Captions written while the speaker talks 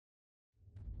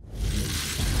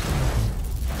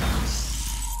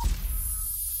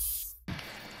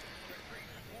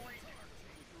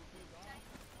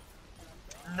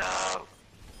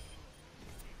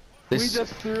We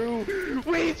just threw.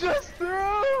 We just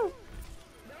threw.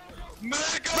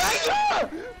 Mega!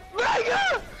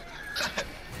 Mega!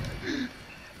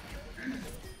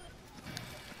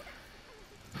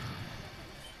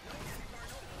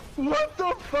 What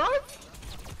the fuck?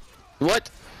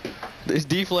 What? It's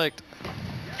deflect.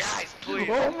 Guys, please.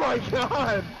 Oh my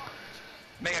god!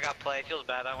 Mega got play. It feels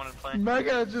bad. I wanted to play.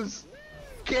 Mega just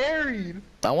carried.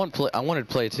 I wanted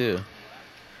play too.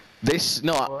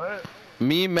 What?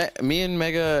 Me and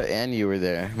Mega and you were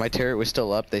there. My turret was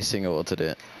still up. They single ulted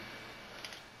it.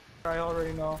 I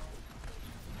already know.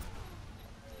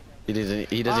 He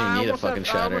doesn't even need a fucking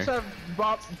shatter. I almost have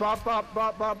bop,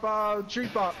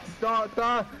 treat bop, Don't.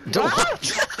 Ah!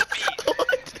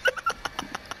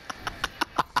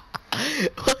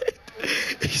 What?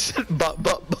 He said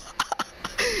bop.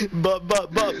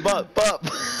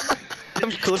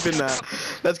 I'm clipping that.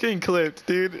 That's getting clipped,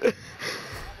 dude.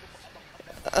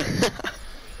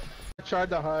 I tried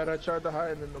to hide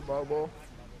in the bubble.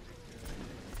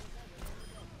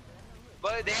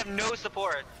 But they have no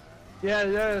support.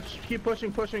 Yeah, keep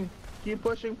pushing. Keep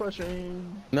pushing.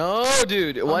 No,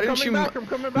 dude. Why didn't you I'm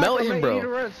coming back. melt him,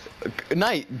 bro?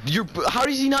 Knight, how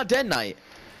is he not dead, Knight?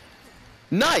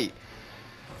 Knight!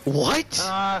 What?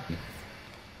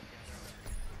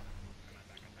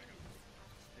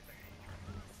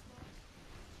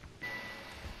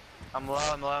 I'm low.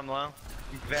 I'm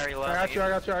very low. I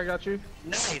got you.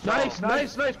 Nice.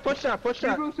 Push that.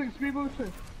 Speed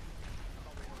boosting.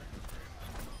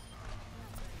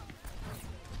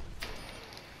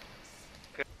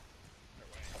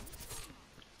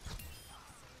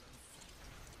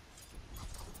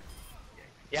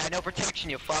 Yeah, no protection,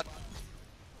 you fuck.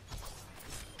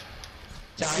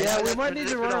 Yeah, we might need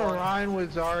to run a line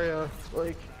with Zarya,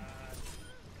 like.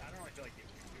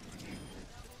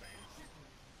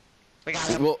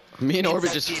 Well, me and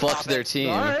Orbit just fucked their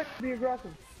team. Alright, be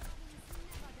aggressive.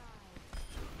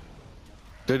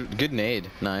 Good nade,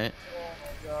 Knight. Oh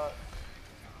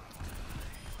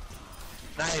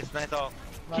my god. Nice all.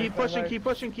 Keep pushing.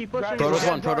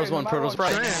 Protoss one,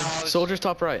 right. Soldiers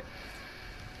top right.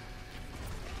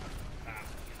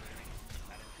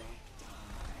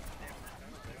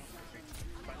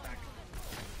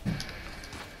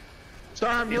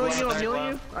 Sorry, I'm healing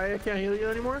you. I can't heal you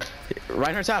anymore.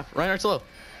 Reinhardt's half. Reinhardt's low.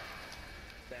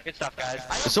 Good stuff, guys.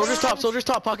 Soldiers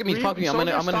top. Pocket me. I'm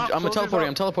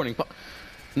teleporting.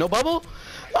 No bubble?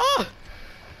 Ah!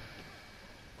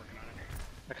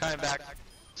 They're coming back.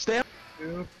 Stay up.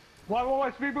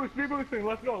 One, speed boosting.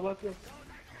 Let's go.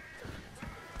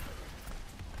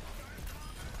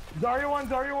 Zarya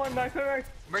one, nice.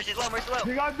 Mercy's low.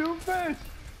 You got Doomfish.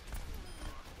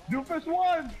 Doomfish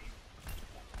one.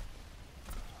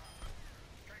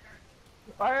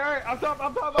 Alright, I'm top.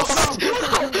 Go.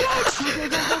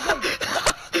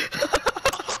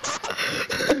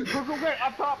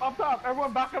 I'm top.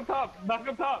 Everyone back up top.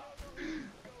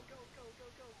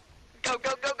 Go.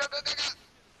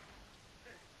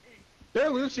 There,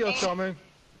 Lucio's coming.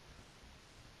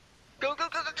 Go.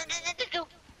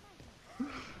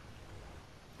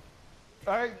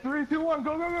 Alright, 3, 2, 1,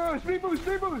 go. Speed boost.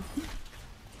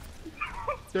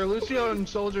 There, Lucio and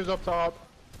soldiers up top.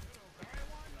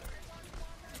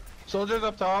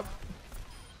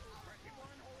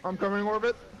 I'm coming,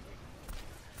 Orbit.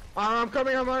 I'm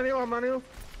coming, I'm on you.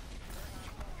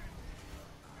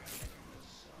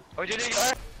 Oh, did he?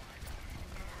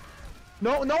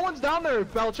 No one's down there,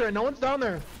 Belcher. No one's down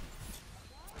there.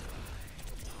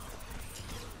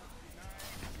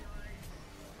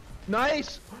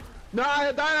 Nice.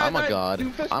 Die. Oh my god.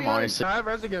 I'm honestly. I have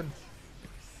res again.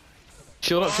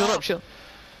 Shield up.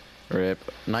 Rip.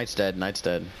 Knight's dead.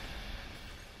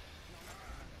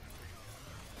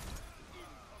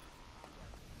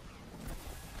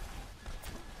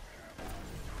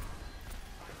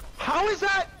 How is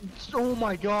that? Oh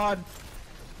my god.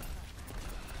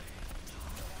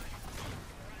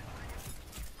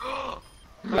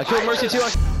 I killed Mercy too.